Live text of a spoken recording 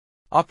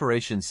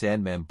Operation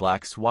Sandman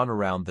Black Swan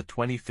around the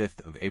 25th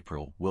of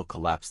April will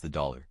collapse the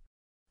dollar.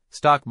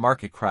 Stock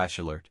market crash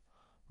alert.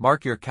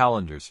 Mark your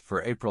calendars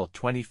for April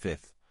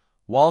 25th.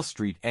 Wall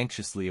Street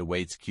anxiously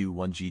awaits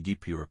Q1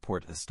 GDP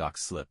report as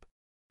stocks slip.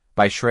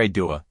 By Shrey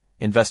Dua,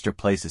 Investor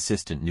Place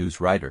assistant news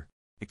writer.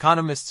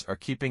 Economists are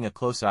keeping a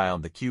close eye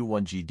on the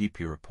Q1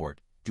 GDP report,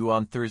 due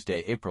on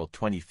Thursday, April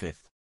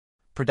 25th.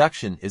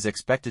 Production is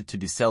expected to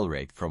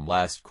decelerate from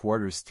last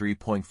quarter's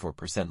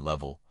 3.4%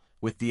 level,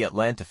 with the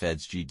Atlanta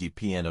Fed's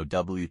GDP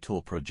NOW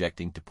tool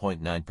projecting to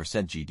 0.9%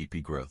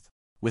 GDP growth.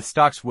 With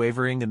stocks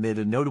wavering amid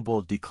a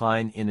notable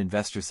decline in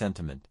investor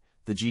sentiment,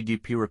 the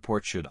GDP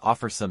report should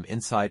offer some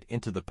insight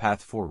into the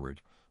path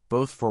forward,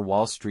 both for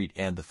Wall Street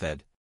and the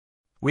Fed.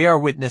 We are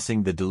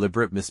witnessing the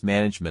deliberate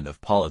mismanagement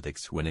of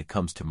politics when it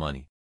comes to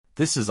money.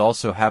 This is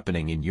also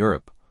happening in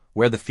Europe,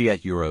 where the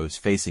fiat euro is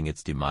facing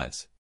its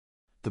demise.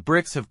 The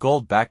BRICS have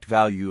gold-backed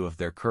value of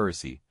their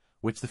currency,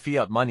 which the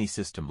fiat money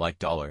system like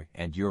dollar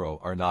and euro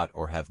are not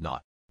or have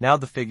not. Now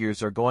the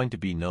figures are going to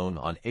be known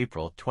on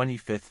April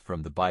 25th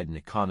from the Biden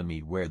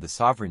economy, where the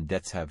sovereign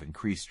debts have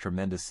increased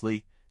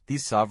tremendously.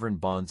 These sovereign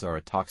bonds are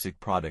a toxic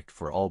product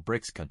for all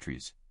BRICS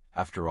countries.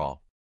 After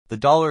all, the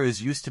dollar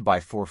is used to buy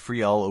for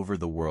free all over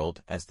the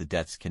world, as the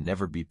debts can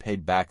never be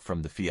paid back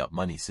from the fiat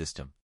money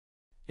system.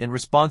 In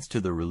response to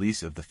the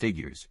release of the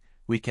figures,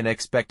 we can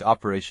expect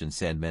Operation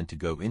Sandman to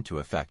go into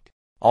effect.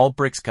 All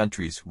BRICS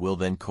countries will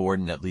then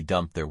coordinately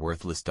dump their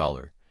worthless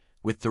dollar,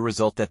 with the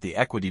result that the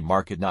equity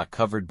market not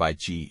covered by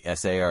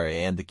GSARA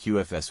and the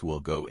QFS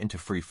will go into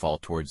free fall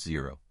towards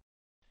zero.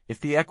 If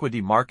the equity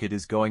market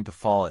is going to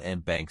fall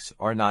and banks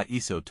are not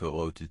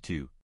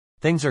to,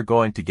 things are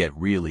going to get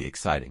really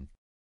exciting.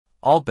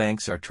 All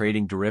banks are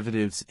trading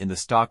derivatives in the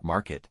stock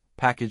market,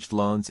 packaged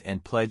loans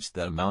and pledged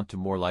that amount to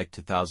more like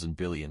 2,000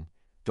 billion.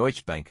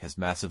 Deutsche Bank has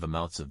massive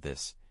amounts of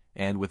this,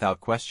 and without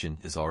question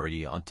is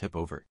already on tip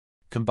over.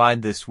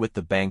 Combine this with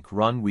the bank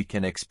run we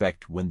can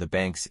expect when the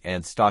banks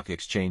and stock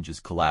exchanges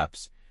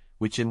collapse,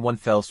 which in one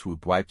fell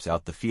swoop wipes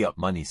out the fiat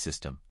money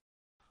system.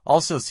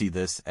 Also see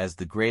this as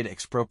the great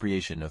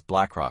expropriation of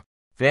BlackRock,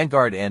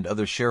 Vanguard and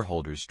other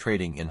shareholders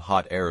trading in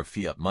hot air of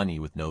fiat money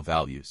with no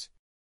values.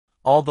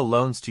 All the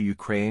loans to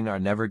Ukraine are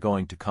never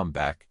going to come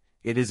back.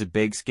 It is a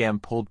big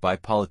scam pulled by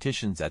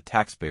politicians at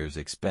taxpayers'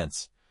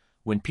 expense.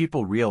 When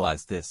people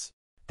realize this,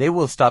 they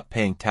will stop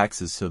paying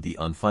taxes so the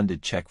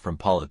unfunded check from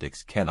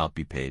politics cannot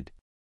be paid.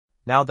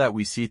 Now that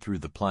we see through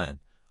the plan,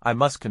 I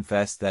must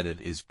confess that it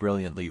is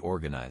brilliantly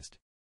organized.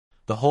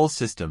 The whole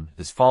system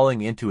is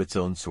falling into its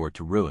own sort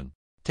to ruin.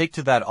 Take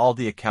to that all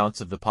the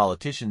accounts of the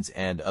politicians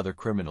and other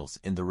criminals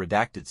in the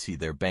redacted see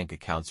their bank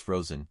accounts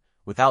frozen.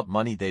 Without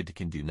money they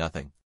can do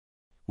nothing.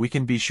 We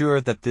can be sure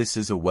that this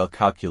is a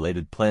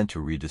well-calculated plan to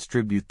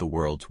redistribute the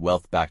world's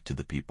wealth back to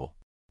the people.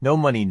 No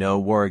money, no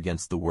war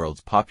against the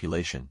world's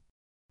population.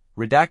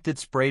 Redacted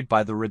sprayed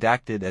by the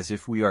redacted as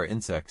if we are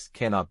insects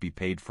cannot be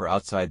paid for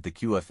outside the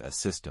QFS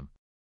system.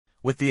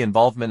 With the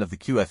involvement of the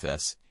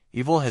QFS,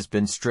 evil has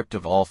been stripped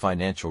of all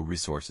financial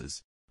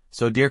resources.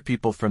 So dear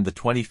people, from the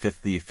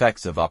 25th the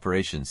effects of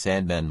Operation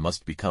Sandman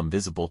must become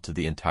visible to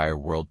the entire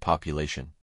world population.